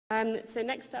So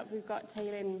next up, we've got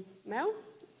Taelyn Mel.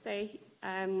 So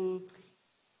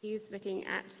he's looking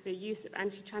at the use of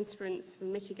anti-transpirants for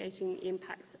mitigating the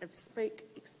impacts of smoke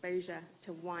exposure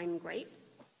to wine grapes.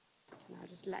 And I'll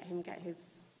just let him get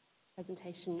his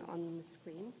presentation on the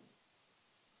screen.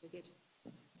 You're good.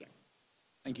 Yeah.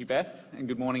 Thank you, Beth, and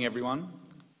good morning, everyone,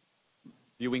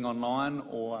 viewing online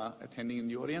or attending in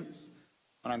the audience.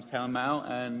 My name's Taelyn Mel,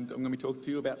 and I'm going to be talking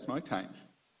to you about smoke taint.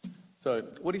 So,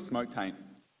 what is smoke taint?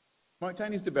 Smoke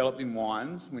taint is developed in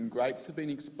wines when grapes have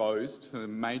been exposed to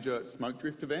major smoke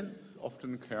drift events,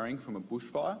 often occurring from a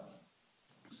bushfire.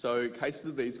 So cases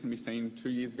of these can be seen 2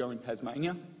 years ago in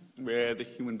Tasmania, where the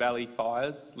Huon Valley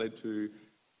fires led to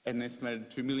an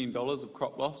estimated $2 million of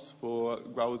crop loss for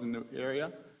growers in the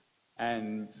area,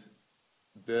 and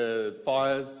the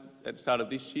fires that started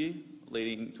this year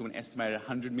leading to an estimated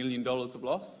 $100 million of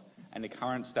loss, and the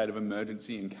current state of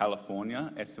emergency in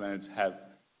California estimated to have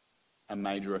a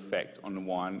major effect on the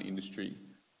wine industry.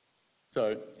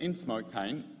 So, in smoke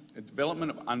taint, the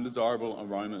development of undesirable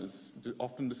aromas,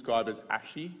 often described as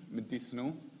ashy,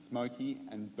 medicinal, smoky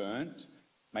and burnt,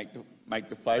 make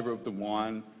the flavour of the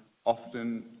wine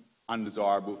often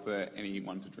undesirable for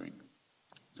anyone to drink.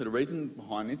 So the reason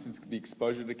behind this is the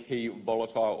exposure to key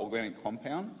volatile organic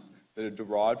compounds that are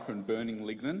derived from burning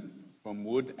lignin from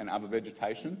wood and other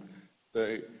vegetation.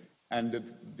 The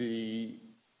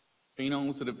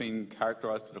phenols that have been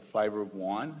characterised to the flavour of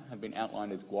wine have been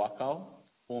outlined as guaiacol,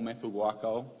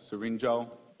 4-methyl-guaiacol,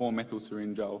 syringol,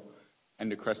 4-methyl-syringol,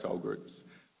 and the cresol groups.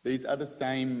 These are the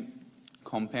same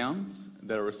compounds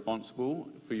that are responsible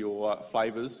for your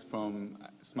flavours from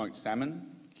smoked salmon,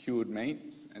 cured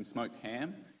meats, and smoked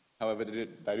ham. However,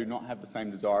 they do not have the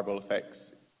same desirable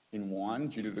effects in wine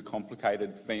due to the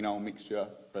complicated phenol mixture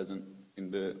present in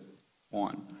the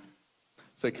wine.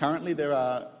 So currently there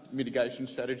are mitigation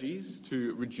strategies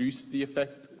to reduce the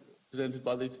effect presented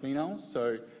by these phenols.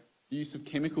 So the use of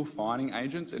chemical fining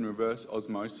agents and reverse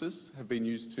osmosis have been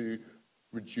used to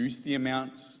reduce the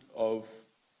amount of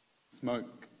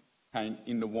smoke taint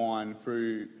in the wine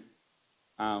through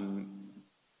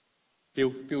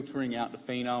filtering out the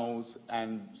phenols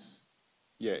and,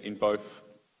 in both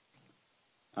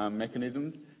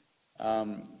mechanisms.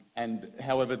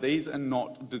 However, these are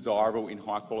not desirable in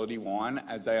high quality wine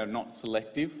as they are not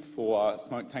selective for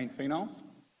smoke taint phenols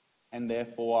and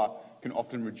therefore can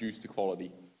often reduce the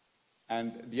quality.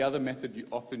 And the other method you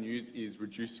often use is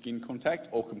reduced skin contact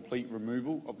or complete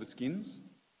removal of the skins,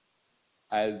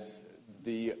 as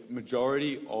the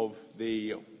majority of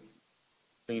the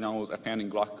phenols are found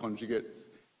in glycoconjugates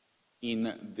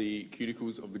in the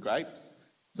cuticles of the grapes.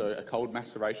 So a cold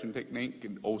maceration technique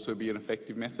can also be an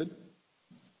effective method.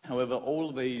 However, all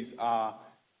of these are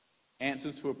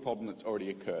answers to a problem that's already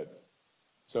occurred.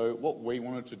 So what we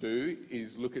wanted to do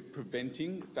is look at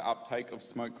preventing the uptake of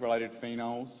smoke-related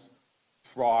phenols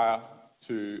prior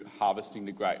to harvesting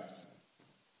the grapes.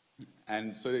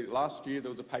 And so last year there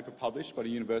was a paper published by the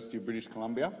University of British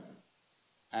Columbia,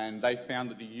 and they found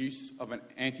that the use of an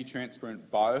anti-transpirant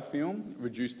biofilm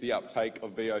reduced the uptake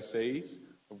of VOCs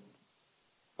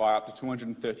by up to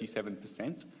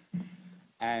 237%.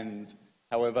 And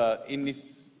however, in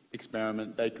this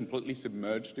experiment, they completely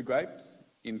submerged the grapes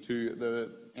into the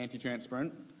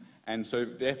anti-transpirant. And so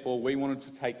therefore, we wanted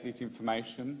to take this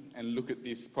information and look at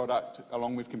this product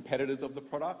along with competitors of the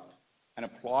product and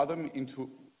apply them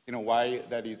in a way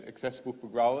that is accessible for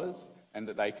growers and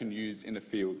that they can use in the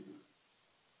field.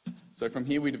 So from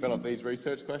here, we developed these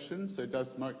research questions. So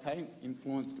does smoke taint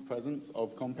influence the presence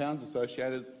of compounds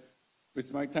associated with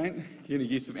smoke taint? Can the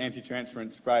use of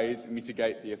anti-transpirant sprays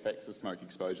mitigate the effects of smoke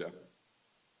exposure?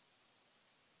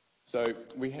 So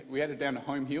we headed down to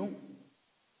Home Hill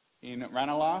in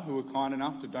Ranelagh, who were kind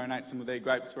enough to donate some of their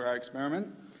grapes for our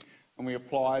experiment, and we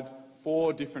applied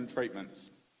 4 different treatments.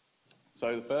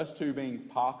 So the first 2 being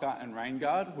Parker and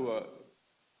Rainguard, who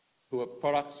are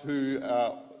products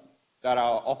that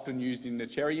are often used in the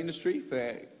cherry industry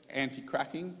for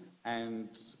anti-cracking and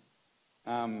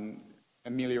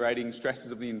ameliorating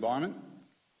stresses of the environment.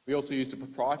 We also used a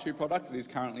proprietary product that is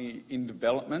currently in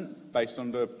development based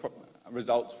on the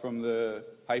results from the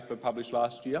paper published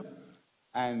last year,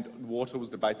 and water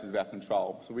was the basis of our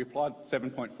control. So we applied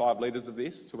 7.5 litres of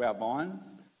this to our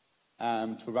vines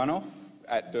to runoff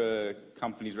at the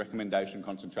company's recommendation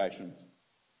concentrations.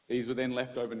 These were then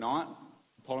left overnight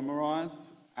to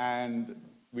polymerise, and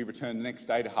we returned the next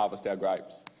day to harvest our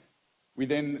grapes. We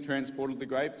then transported the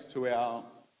grapes to our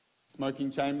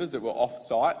smoking chambers that were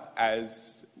off-site,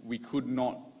 as we could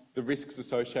not, the risks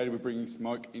associated with bringing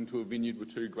smoke into a vineyard were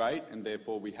too great, and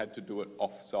therefore we had to do it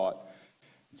off-site.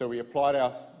 So we applied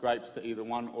our grapes to either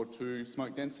one or two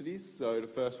smoke densities. So the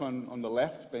first one on the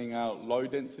left being our low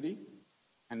density,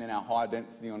 and then our high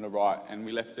density on the right. And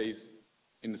we left these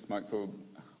in the smoke for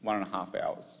 1.5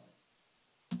 hours.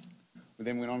 We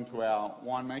then went on to our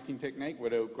winemaking technique, where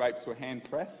the grapes were hand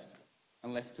pressed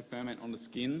and left to ferment on the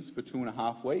skins for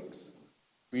 2.5 weeks.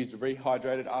 We used a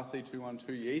rehydrated RC212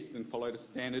 yeast and followed a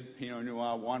standard Pinot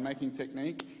Noir winemaking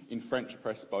technique in French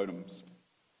press bottoms.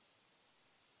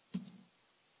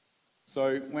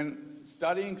 So when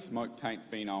studying smoke taint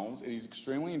phenols, it is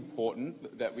extremely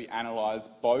important that we analyse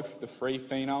both the free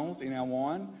phenols in our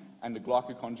wine and the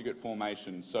glycoconjugate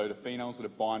formation, so the phenols that are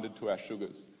binded to our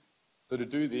sugars. So to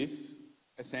do this,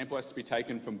 a sample has to be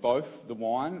taken from both the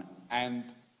wine and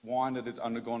wine that has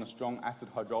undergone a strong acid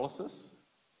hydrolysis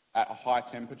at a high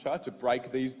temperature to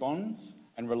break these bonds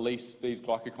and release these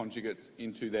glycoconjugates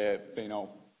into their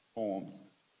phenol forms.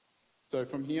 So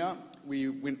from here, we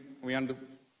undertook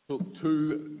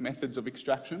two methods of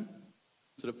extraction.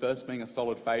 So the first being a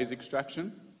solid phase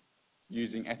extraction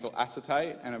using ethyl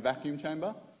acetate and a vacuum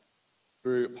chamber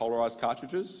through polarised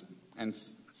cartridges. And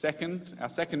our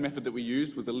second method that we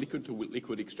used was a liquid to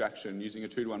liquid extraction using a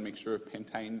 2-to-1 mixture of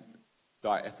pentane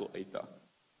diethyl ether.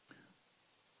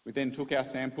 We then took our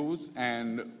samples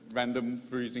and ran them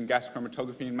through using gas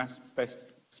chromatography and mass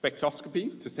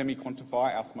spectroscopy to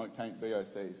semi-quantify our smoke taint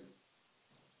VOCs.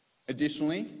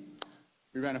 Additionally,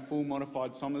 we ran a full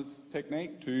modified Somers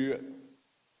technique to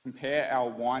compare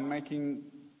our winemaking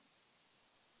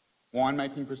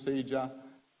procedure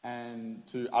and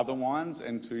to other wines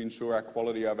and to ensure our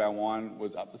quality of our wine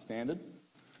was up to standard.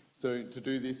 So to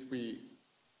do this, we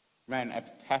ran a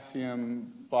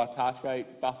potassium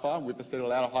bitartrate buffer with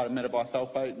acetaldehyde and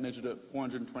metabisulfate measured at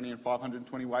 420 and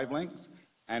 520 wavelengths,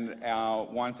 and our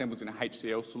wine samples in a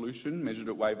HCl solution measured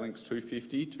at wavelengths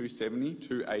 250, 270,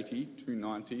 280,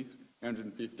 290,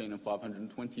 315 and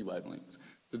 520 wavelengths.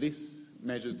 So this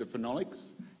measures the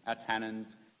phenolics, our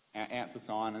tannins, our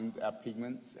anthocyanins, our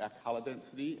pigments, our colour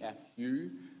density, our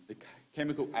hue, the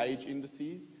chemical age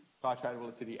indices, titratable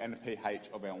acidity and the pH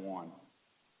of our wine.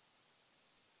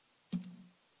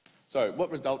 So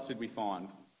what results did we find?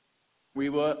 We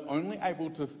were only able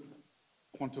to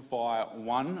quantify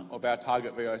one of our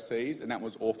target VOCs, and that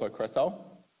was orthocresol,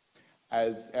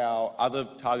 as our other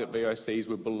target VOCs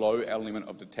were below our limit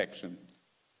of detection.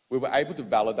 We were able to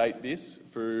validate this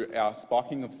through our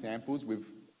spiking of samples with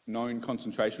known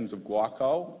concentrations of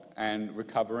glycol and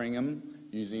recovering them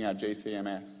using our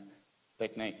GCMS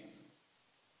techniques.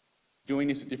 Doing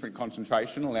this at different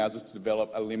concentration allows us to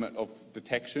develop a limit of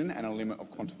detection and a limit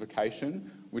of quantification,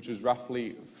 which is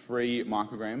roughly 3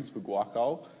 micrograms for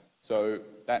glycol. So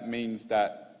that means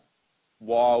that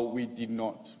while we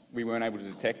weren't able to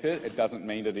detect it, it doesn't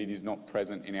mean that it is not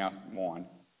present in our wine.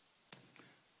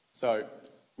 So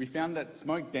we found that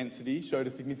smoke density showed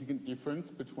a significant difference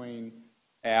between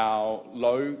our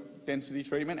low density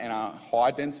treatment and our high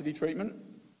density treatment.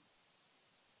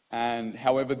 And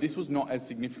however, this was not as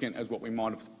significant as what we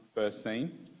might have first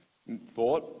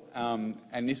thought.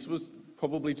 And this was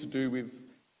probably to do with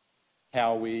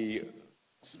how we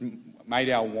made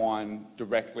our wine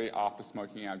directly after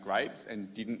smoking our grapes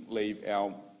and didn't leave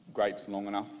our grapes long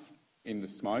enough in the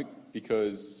smoke,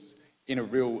 because in a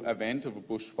real event of a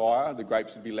bushfire, the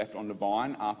grapes would be left on the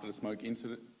vine after the smoke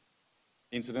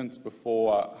incidents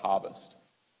before harvest.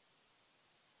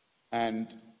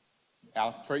 And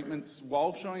our treatments,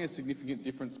 while showing a significant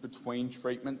difference between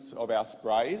treatments of our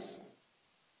sprays,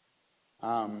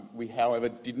 we, however,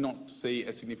 did not see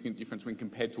a significant difference when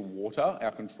compared to water,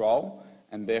 our control,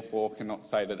 and therefore cannot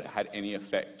say that it had any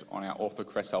effect on our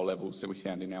orthocresol levels that we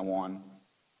found in our wine.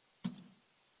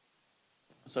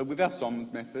 So with our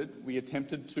Somers method, we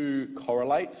attempted to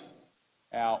correlate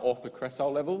our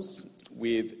orthocresol levels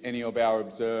with any of our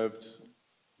observed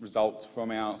results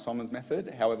from our Somers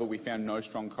method. However, we found no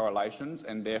strong correlations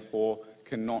and therefore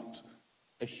cannot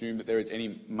assume that there is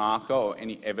any marker or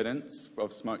any evidence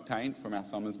of smoke taint from our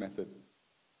Somers method.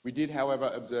 We did, however,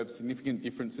 observe significant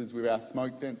differences with our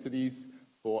smoke densities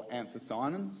for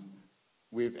anthocyanins,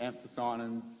 with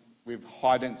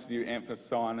high density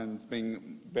anthocyanins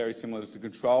being very similar to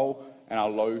control, and our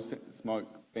low smoke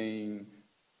being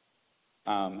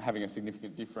having a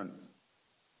significant difference.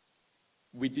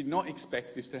 We did not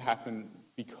expect this to happen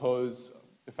because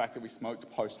the fact that we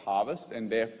smoked post-harvest, and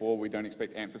therefore we don't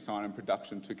expect anthocyanin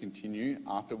production to continue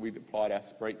after we'd applied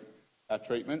our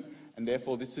treatment, and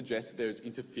therefore this suggests that there is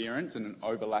interference and an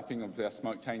overlapping of our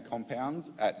smoke taint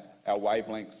compounds at our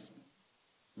wavelengths,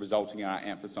 resulting in our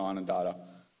anthocyanin data.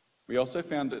 We also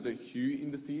found that the hue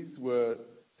indices were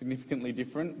significantly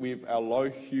different, with our low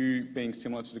hue being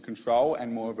similar to the control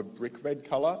and more of a brick red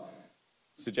colour,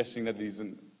 suggesting that it is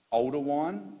an older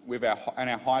wine, with our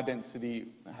high density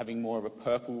having more of a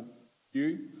purple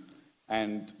hue,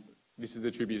 and this is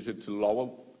attributed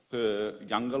to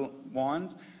younger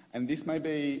wines, and this may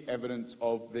be evidence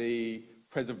of the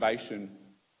preservation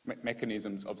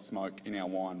mechanisms of smoke in our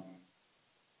wine.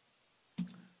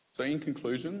 So in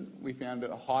conclusion, we found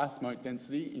that a higher smoke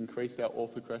density increased our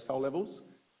orthocresol levels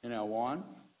in our wine,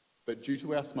 but due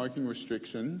to our smoking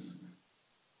restrictions,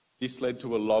 this led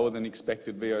to a lower than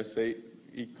expected VOC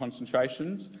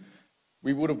concentrations.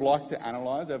 We would have liked to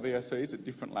analyse our VOCs at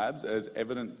different labs as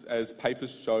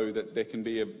papers show that there can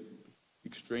be an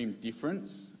extreme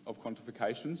difference of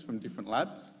quantifications from different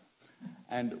labs.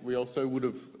 And we also would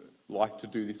have liked to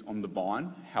do this on the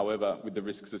vine. However, with the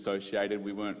risks associated,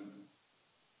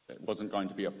 it wasn't going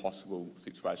to be a possible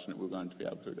situation that we were going to be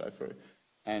able to go through.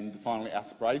 And finally, our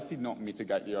sprays did not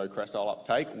mitigate the ocresol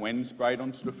uptake when sprayed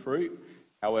onto the fruit.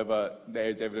 However,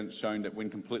 there's evidence showing that when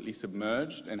completely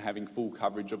submerged and having full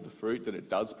coverage of the fruit, that it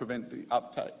does prevent the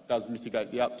uptake, does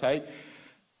mitigate the uptake.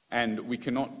 And we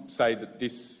cannot say that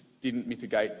this didn't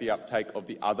mitigate the uptake of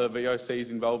the other VOCs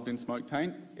involved in smoke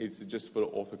taint. It's just for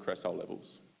orthocresol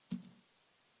levels.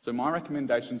 So my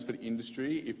recommendations for the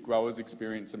industry, if growers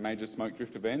experience a major smoke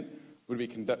drift event, would be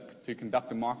to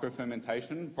conduct a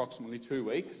micro-fermentation approximately 2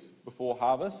 weeks before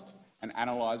harvest and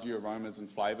analyse your aromas and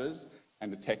flavours and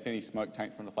detect any smoke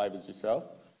taint from the flavours yourself.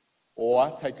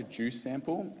 Or take a juice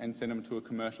sample and send them to a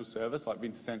commercial service like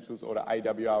Vintessentials or to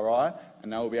AWRI,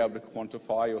 and they will be able to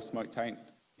quantify your smoke taint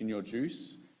in your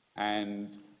juice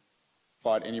and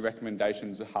provide any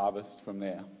recommendations to harvest from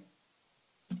there.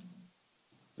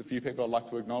 There's a few people I'd like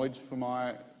to acknowledge for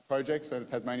my project, so the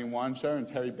Tasmanian Wine Show and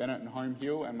Terry Bennett and Home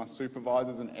Hill and my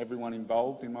supervisors and everyone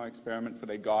involved in my experiment for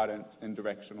their guidance and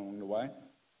direction along the way.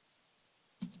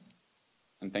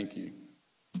 And thank you.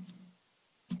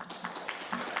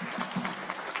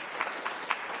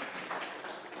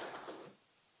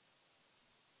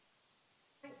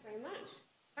 Thanks very much.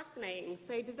 Fascinating.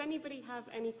 So does anybody have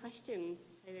any questions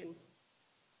for Taelyn?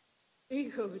 Very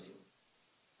good.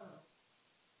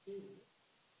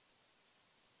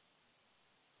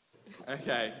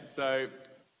 Okay, so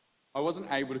I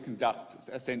wasn't able to conduct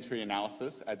a sensory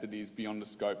analysis as it is beyond the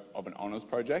scope of an honours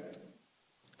project.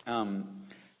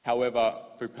 However,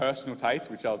 through personal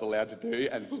taste, which I was allowed to do,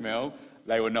 and smell,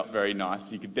 they were not very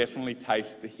nice. You could definitely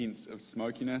taste the hints of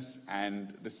smokiness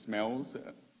and the smells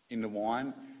in the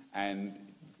wine, and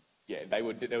yeah,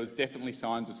 there was definitely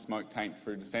signs of smoke taint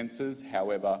through the sensors.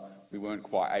 However, we weren't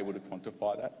quite able to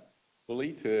quantify that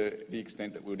fully to the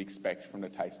extent that we would expect from the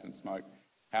taste and smoke.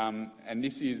 And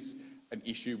this is an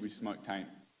issue with smoke taint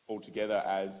altogether,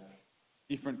 as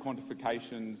different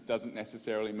quantifications doesn't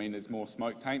necessarily mean there's more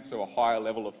smoke taint, so a higher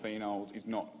level of phenols is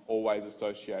not always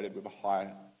associated with a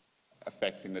higher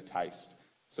effect in the taste.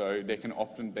 So there can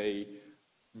often be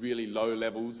really low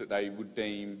levels that they would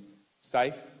deem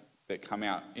safe that come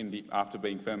out after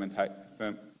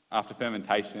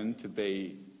fermentation to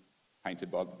be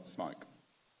tainted by smoke.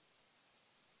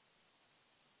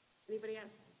 Anybody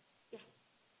else? Yes.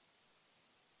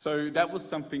 So that was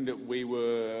something that we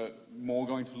were more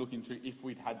going to look into if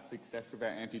we'd had success with our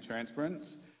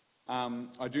anti-transpirants.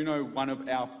 I do know one of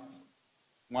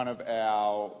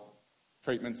our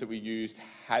treatments that we used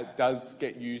does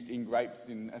get used in grapes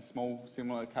in a small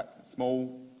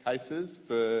cases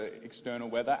for external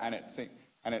weather, and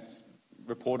it's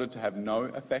reported to have no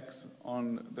effects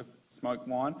on the smoked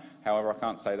wine. However, I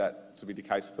can't say that to be the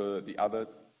case for the other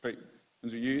treatments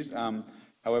we use.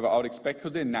 However, I would expect,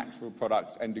 because they're natural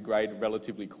products and degrade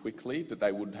relatively quickly, that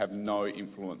they would have no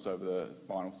influence over the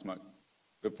final smoke,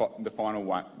 the final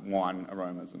wine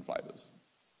aromas and flavours.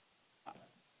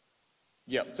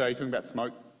 Yep, so you're talking about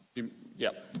smoke?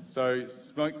 Yep. So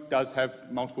smoke does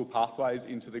have multiple pathways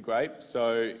into the grape.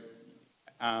 So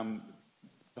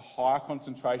the higher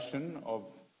concentration of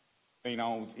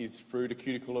phenols is through the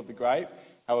cuticle of the grape.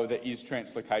 However, there is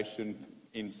translocation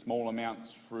in small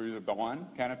amounts through the vine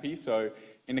canopy. So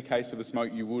in the case of the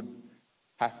smoke, you would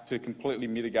have to completely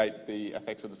mitigate the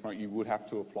effects of the smoke. You would have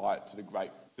to apply it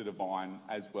to the vine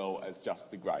as well as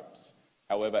just the grapes.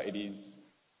 However, it is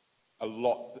a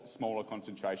lot smaller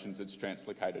concentrations that's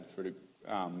translocated through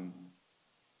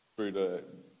the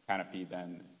canopy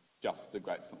than just the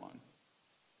grapes alone.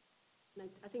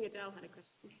 I think Adele had a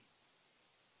question.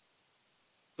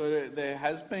 So there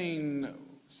has been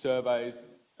surveys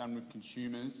done with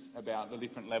consumers about the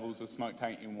different levels of smoke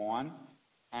taint in wine,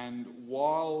 and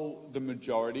while the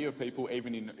majority of people,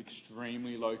 even in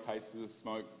extremely low cases of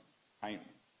smoke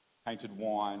tainted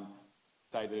wine,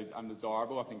 say that it's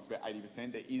undesirable. I think it's about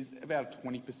 80%. There is about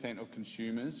 20% of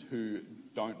consumers who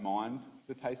don't mind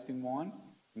the taste in wine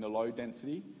in the low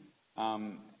density.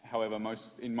 However,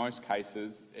 in most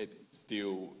cases, it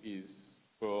still is,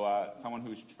 for someone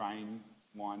who is trained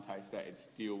wine taster, it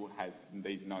still has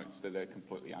these notes that are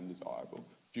completely undesirable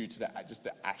due to just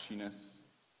the ashiness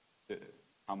that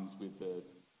comes with the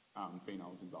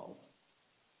phenols involved.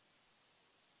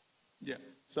 Yeah,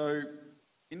 so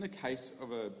in the case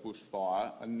of a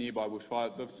bushfire, a nearby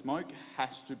bushfire, the smoke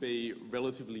has to be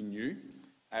relatively new,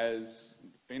 as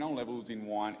phenol levels in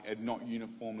wine are not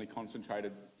uniformly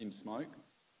concentrated in smoke.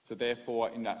 So therefore,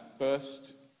 in that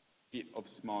first bit of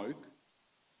smoke,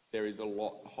 there is a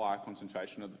lot higher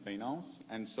concentration of the phenols.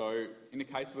 And so in the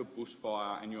case of a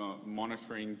bushfire and you're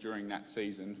monitoring during that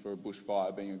season for a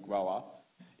bushfire being a grower,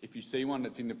 if you see one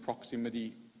that's in the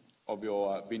proximity of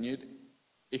your vineyard,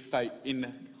 in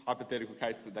the hypothetical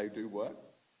case that they do work,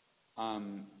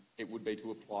 it would be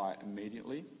to apply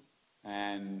immediately.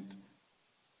 And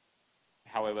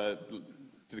however,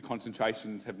 the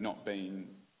concentrations have not been,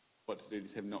 what to do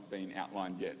have not been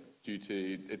outlined yet due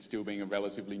to it still being a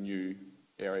relatively new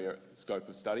area scope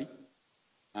of study.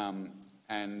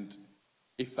 And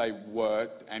if they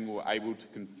worked and were able to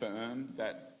confirm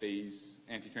that these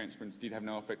anti-transpirants did have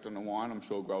no effect on the wine, I'm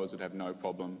sure growers would have no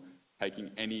problem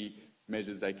taking any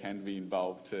measures they can be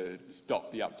involved to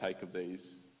stop the uptake of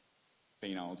these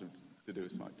phenols to do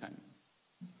with smoke taint.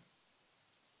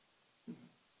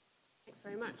 Thanks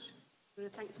very much. I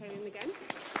want to thank Taelyn again.